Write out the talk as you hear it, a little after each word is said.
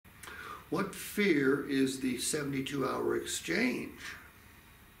What fear is the 72-hour exchange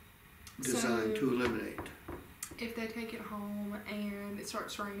designed to eliminate? If they take it home and it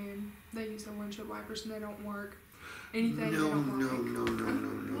starts raining, they use their windshield wipers and they don't work. Anything they don't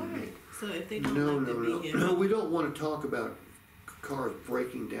like. No. So if they don't like the vehicle. No, we don't want to talk about cars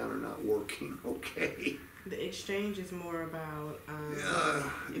breaking down or not working, okay? The exchange is more about. I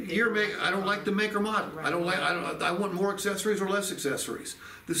don't like the make or model. Right. I want more accessories or less accessories.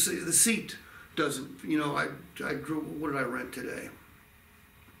 The seat doesn't. I drew. What did I rent today?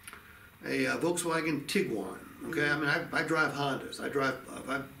 A Volkswagen Tiguan. Okay, I mean I drive Hondas. I've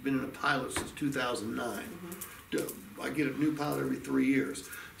been in a Pilot since 2009. I get a new Pilot every 3 years,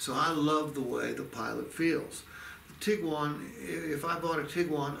 so I love the way the Pilot feels. Tiguan, if I bought a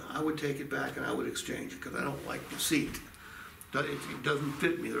Tiguan, I would take it back and I would exchange it because I don't like the seat. It doesn't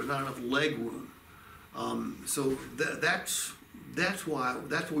fit me. There's not enough leg room. So that's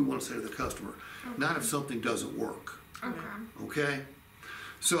what we want to say to the customer. Okay. Not if something doesn't work. Okay. Okay.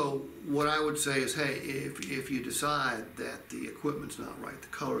 So what I would say is, hey, if you decide that the equipment's not right, the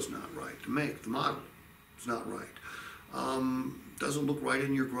color's not right, the make, the model is not right. Doesn't look right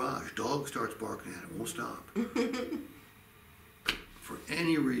in your garage. Dog starts barking at it, won't stop. For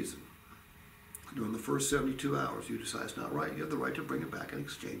any reason, during the first 72 hours, you decide it's not right, you have the right to bring it back and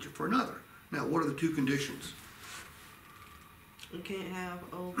exchange it for another. Now, what are the two conditions? You can't have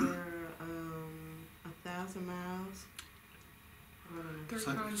over 1,000 miles. It's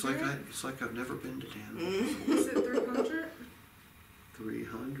like I've never been to Danville. Is it 300?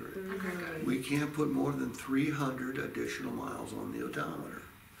 300. Okay. We can't put more than 300 additional miles on the odometer.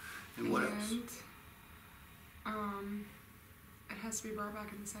 And what else? It has to be brought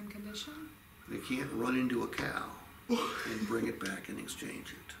back in the same condition. They can't run into a cow and bring it back and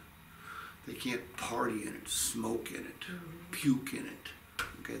exchange it. They can't party in it, smoke in it, puke in it.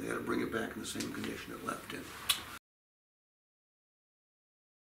 Okay, they got to bring it back in the same condition it left in.